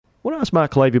want to ask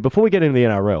Mark Levy, before we get into the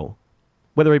NRL,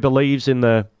 whether he believes in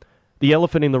the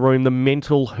elephant in the room, the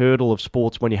mental hurdle of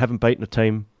sports when you haven't beaten a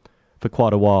team for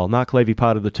quite a while. Mark Levy,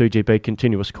 part of the 2GB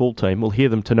continuous call team. We'll hear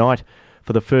them tonight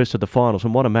for the first of the finals,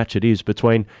 and what a match it is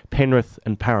between Penrith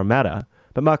and Parramatta.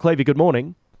 But Mark Levy, good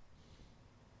morning.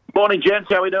 Morning, gents.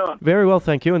 How are we doing? Very well,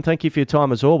 thank you, and thank you for your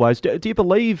time as always. Do you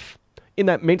believe in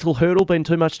that mental hurdle being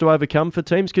too much to overcome for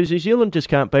teams? Because New Zealand just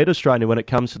can't beat Australia when it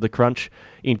comes to the crunch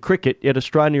in cricket, yet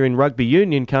Australia in rugby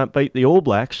union can't beat the All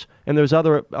Blacks. And there's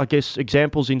other, I guess,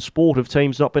 examples in sport of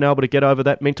teams not being able to get over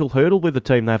that mental hurdle with a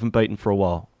team they haven't beaten for a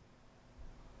while.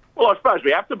 Well, I suppose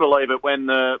we have to believe it when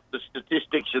the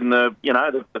statistics and the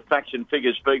facts and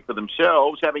figures speak for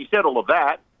themselves. Having said all of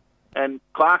that, and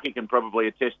Clarkie can probably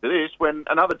attest to this, when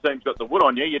another team's got the wood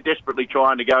on you, you're desperately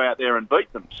trying to go out there and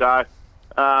beat them. So,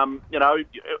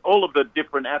 all of the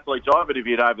different athletes I've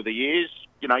interviewed over the years,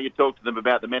 you talk to them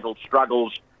about the mental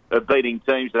struggles of beating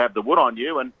teams that have the wood on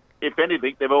you, and if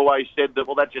anything, they've always said that,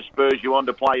 well, that just spurs you on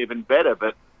to play even better,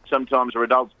 but sometimes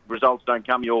the results don't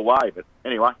come your way. But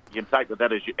anyway, you can take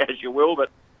that as you will, but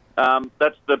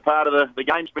that's the part of the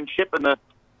gamesmanship and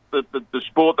the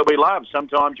sport that we love.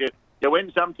 Sometimes you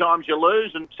win, sometimes you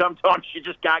lose, and sometimes you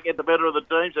just can't get the better of the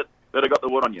teams that have got the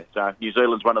wood on you. So New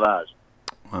Zealand's one of those.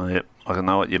 Well, yeah, I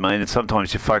know what you mean. And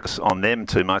sometimes you focus on them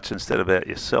too much instead of about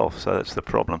yourself, so that's the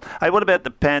problem. Hey, what about the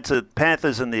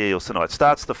Panthers and the Eels tonight?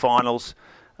 Starts the finals.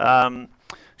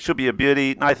 Should be a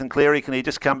beauty. Nathan Cleary, can he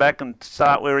just come back and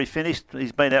start where he finished?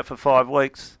 He's been out for 5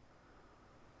 weeks.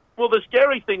 Well, the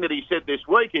scary thing that he said this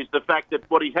week is the fact that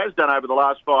what he has done over the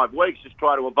last 5 weeks is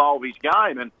try to evolve his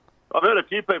game. And I've heard a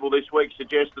few people this week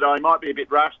suggest that he might be a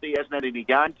bit rusty, he hasn't had any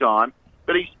game time,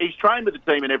 but he's trained with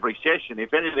the team in every session.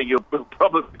 If anything, he'll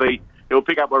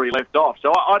pick up where he left off.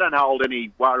 So I don't hold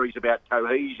any worries about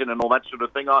cohesion and all that sort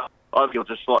of thing. I think he'll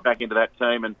just slot back into that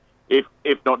team and, if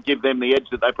not, give them the edge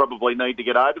that they probably need to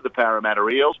get over the Parramatta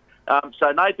Eels.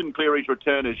 So Nathan Cleary's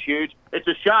return is huge. It's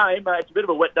a shame. It's a bit of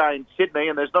a wet day in Sydney,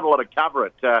 and there's not a lot of cover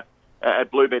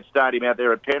at Bluebet Stadium out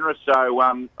there at Penrith. So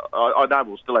I know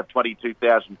we'll still have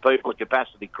 22,000 people, a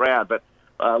capacity crowd, but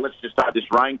let's just hope this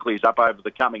rain clears up over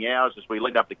the coming hours as we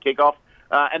lead up to kick-off.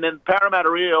 And then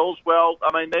Parramatta Eels, well,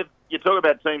 I mean, you talk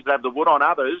about teams that have the wood on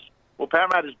others. Well,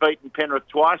 Parramatta's beaten Penrith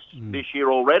twice this year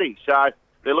already, so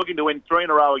they're looking to win 3 in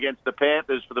a row against the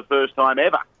Panthers for the first time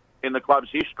ever in the club's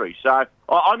history. So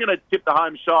I'm going to tip the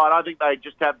home side. I think they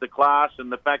just have the class,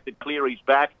 and the fact that Cleary's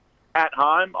back at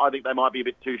home, I think they might be a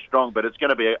bit too strong, but it's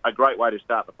going to be a great way to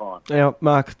start the final. Now,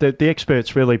 Mark, the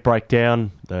experts really break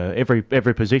down every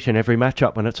position, every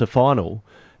matchup when it's a final.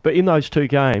 But in those 2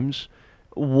 games,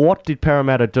 what did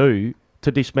Parramatta do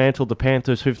to dismantle the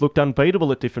Panthers, who've looked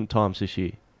unbeatable at different times this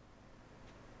year?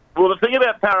 Well, the thing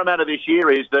about Parramatta this year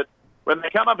is that when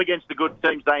they come up against the good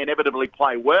teams, they inevitably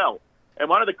play well. And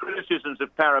one of the criticisms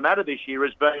of Parramatta this year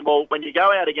has been, well, when you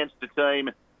go out against a team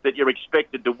that you're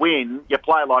expected to win, you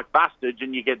play like bastards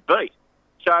and you get beat.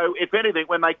 So, if anything,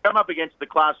 when they come up against the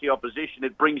classy opposition,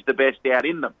 it brings the best out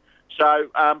in them. So,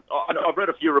 I've read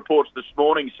a few reports this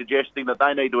morning suggesting that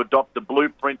they need to adopt the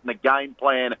blueprint and the game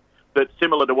plan that's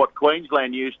similar to what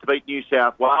Queensland used to beat New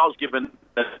South Wales, given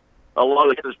that a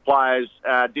lot of those players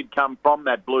did come from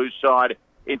that Blues side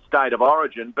in state of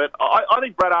origin. But I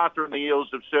think Brad Arthur and the Eels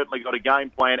have certainly got a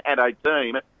game plan and a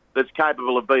team that's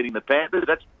capable of beating the Panthers.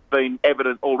 That's been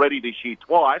evident already this year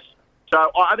twice.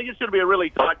 So I think it's going to be a really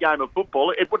tight game of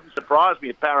football. It wouldn't surprise me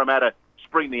if Parramatta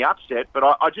spring the upset, but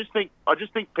I just think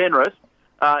Penrith,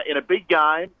 in a big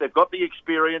game, they've got the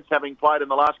experience, having played in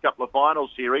the last couple of final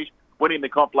series, winning the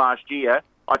comp last year.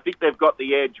 I think they've got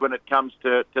the edge when it comes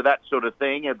to that sort of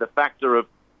thing, and the factor of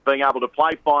being able to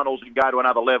play finals and go to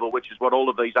another level, which is what all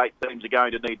of these 8 teams are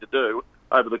going to need to do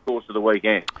over the course of the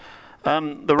weekend.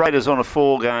 The Raiders on a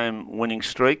 4-game winning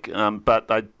streak, but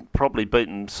they've probably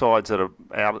beaten sides that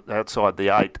are outside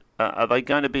the 8. Are they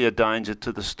going to be a danger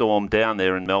to the Storm down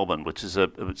there in Melbourne, which is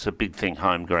it's a big thing,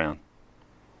 home ground?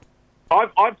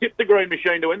 I've tipped the Green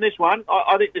Machine to win this one.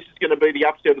 I think this is going to be the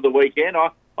upset of the weekend.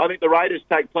 I think the Raiders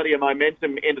take plenty of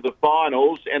momentum into the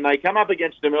finals, and they come up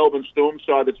against the Melbourne Storm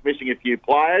side that's missing a few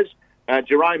players.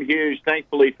 Jerome Hughes,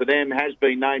 thankfully for them, has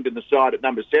been named in the side at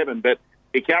number 7, but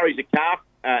he carries a calf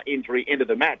injury into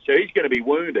the match, so he's going to be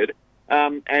wounded.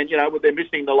 And, they're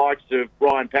missing the likes of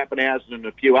Brian Pappenhausen and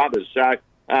a few others. So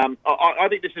I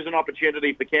think this is an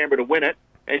opportunity for Canberra to win it.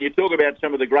 And you talk about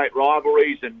some of the great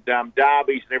rivalries and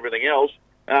derbies and everything else.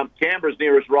 Canberra's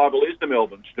nearest rival is the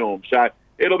Melbourne Storm. So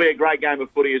it'll be a great game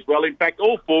of footy as well. In fact,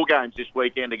 all 4 games this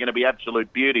weekend are going to be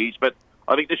absolute beauties. But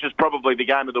I think this is probably the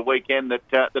game of the weekend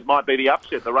that might be the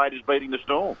upset, the Raiders beating the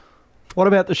Storm. What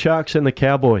about the Sharks and the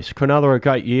Cowboys? Cronulla a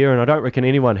great year, and I don't reckon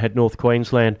anyone had North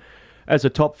Queensland as a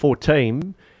top 4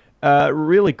 team.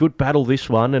 Really good battle, this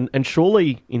one, and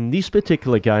surely in this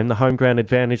particular game, the home ground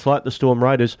advantage, like the Storm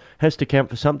Raiders, has to count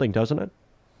for something, doesn't it?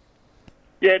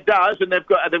 Yeah, it does, and they've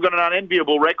got an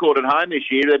unenviable record at home this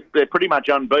year. They're pretty much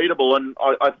unbeatable, and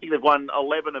I think they've won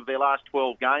 11 of their last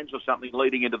 12 games or something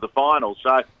leading into the finals.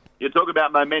 So you talk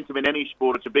about momentum in any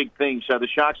sport, it's a big thing. So the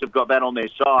Sharks have got that on their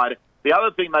side. The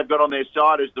other thing they've got on their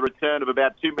side is the return of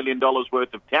about $2 million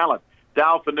worth of talent.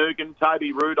 Dale Finucane,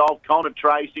 Toby Rudolph, Connor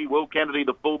Tracy, Will Kennedy,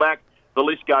 the fullback, the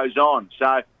list goes on.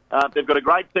 So they've got a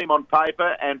great team on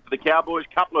paper, and for the Cowboys,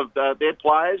 a couple of their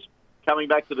players coming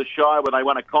back to the Shire where they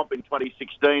won a comp in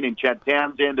 2016 in Chad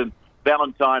Townsend and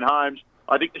Valentine Holmes.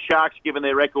 I think the Sharks, given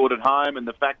their record at home and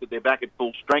the fact that they're back at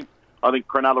full strength, I think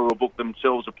Cronulla will book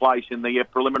themselves a place in the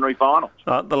preliminary finals.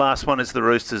 The last one is the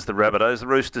Roosters, the Rabbitohs. The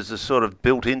Roosters are sort of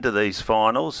built into these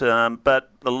finals,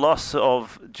 but the loss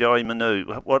of Joey Manu,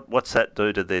 what's that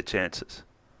do to their chances?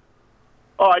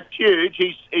 Oh, it's huge.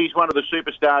 He's one of the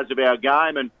superstars of our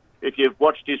game, and if you've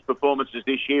watched his performances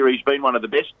this year, he's been one of the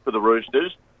best for the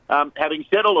Roosters. Having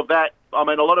said all of that, I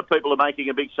mean, a lot of people are making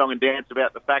a big song and dance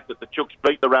about the fact that the Chooks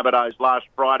beat the Rabbitohs last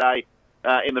Friday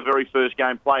in the very first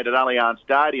game played at Allianz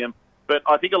Stadium. But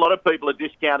I think a lot of people are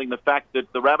discounting the fact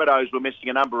that the Rabbitohs were missing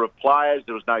a number of players.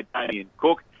 There was no Damien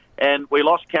Cook. And we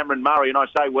lost Cameron Murray, and I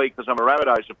say we because I'm a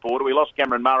Rabbitohs supporter. We lost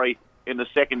Cameron Murray in the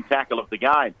second tackle of the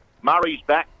game. Murray's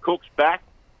back, Cook's back,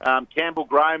 Campbell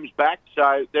Graham's back.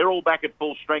 So they're all back at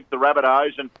full strength, the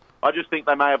Rabbitohs. And I just think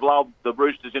they may have lulled the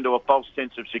Roosters into a false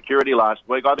sense of security last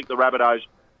week. I think the Rabbitohs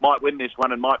might win this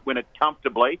one and might win it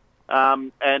comfortably.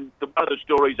 And one of the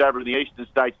stories over in the Eastern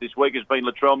States this week has been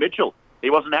Latrell Mitchell. He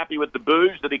wasn't happy with the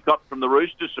boos that he copped from the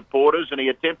Roosters supporters, and he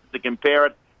attempted to compare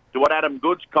it to what Adam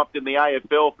Goodes copped in the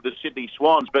AFL for the Sydney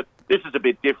Swans. But this is a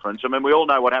bit different. I mean, we all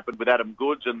know what happened with Adam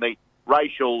Goodes and the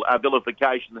racial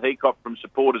vilification that he copped from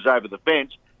supporters over the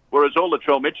fence, whereas all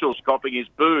Latrell Mitchell's copping is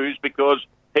boos because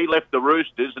he left the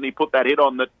Roosters and he put that hit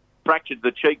on that fractured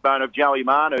the cheekbone of Joey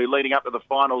Manu leading up to the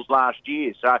finals last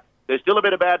year. So there's still a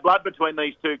bit of bad blood between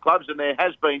these two clubs, and there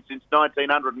has been since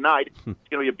 1908. It's going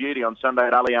to be a beauty on Sunday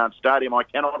at Allianz Stadium. I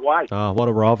cannot wait. Oh, what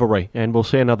a rivalry. And we'll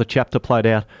see another chapter played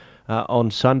out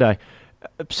on Sunday.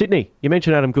 Sydney, you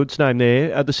mentioned Adam Goodes' name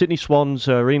there. The Sydney Swans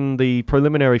are in the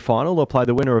preliminary final. They'll play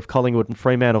the winner of Collingwood and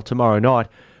Fremantle tomorrow night.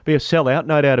 Be a sellout,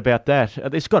 no doubt about that.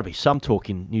 There's got to be some talk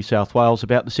in New South Wales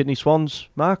about the Sydney Swans,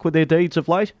 Mark, with their deeds of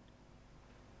late.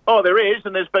 Oh, there is,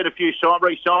 and there's been a few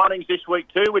re-signings this week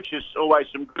too, which is always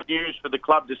some good news for the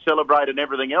club to celebrate and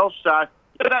everything else. So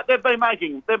they've been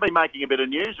making a bit of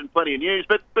news and plenty of news.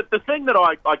 But the thing that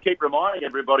I keep reminding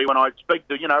everybody when I speak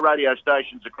to radio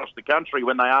stations across the country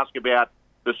when they ask about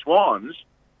the Swans,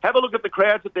 have a look at the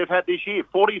crowds that they've had this year.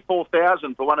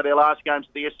 44,000 for one of their last games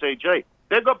at the SCG.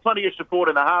 They've got plenty of support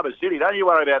in the Harbour City. Don't you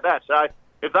worry about that. So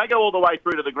if they go all the way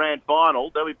through to the grand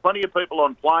final, there'll be plenty of people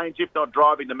on planes, if not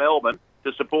driving to Melbourne,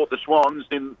 to support the Swans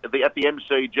at the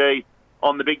MCG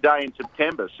on the big day in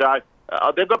September. So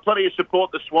they've got plenty of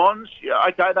support, the Swans.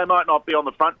 Okay, they might not be on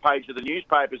the front page of the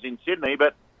newspapers in Sydney,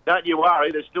 but don't you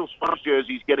worry, there's still Swans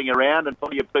jerseys getting around and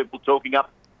plenty of people talking up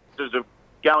of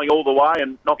going all the way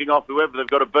and knocking off whoever they've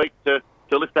got to beat to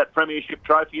lift that premiership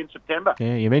trophy in September.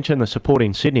 Yeah, you mentioned the support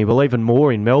in Sydney. Well, even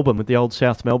more in Melbourne with the old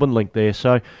South Melbourne link there.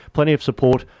 So plenty of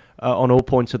support on all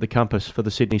points of the compass for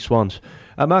the Sydney Swans.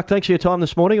 Mark, thanks for your time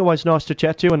this morning. Always nice to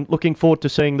chat to you, and looking forward to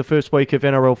seeing the first week of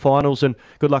NRL finals, and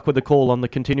good luck with the call on the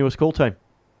continuous call team.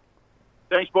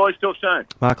 Thanks, boys. Talk soon.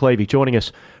 Mark Levy joining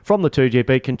us from the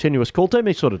 2GB continuous call team.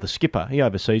 He's sort of the skipper. He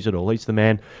oversees it all. He's the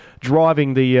man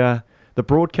driving the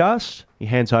broadcast. He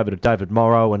hands over to David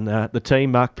Morrow and the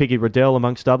team, Mark Piggy Riddell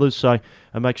amongst others. So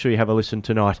make sure you have a listen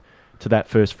tonight to that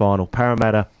first final.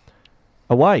 Parramatta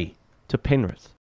away to Penrith.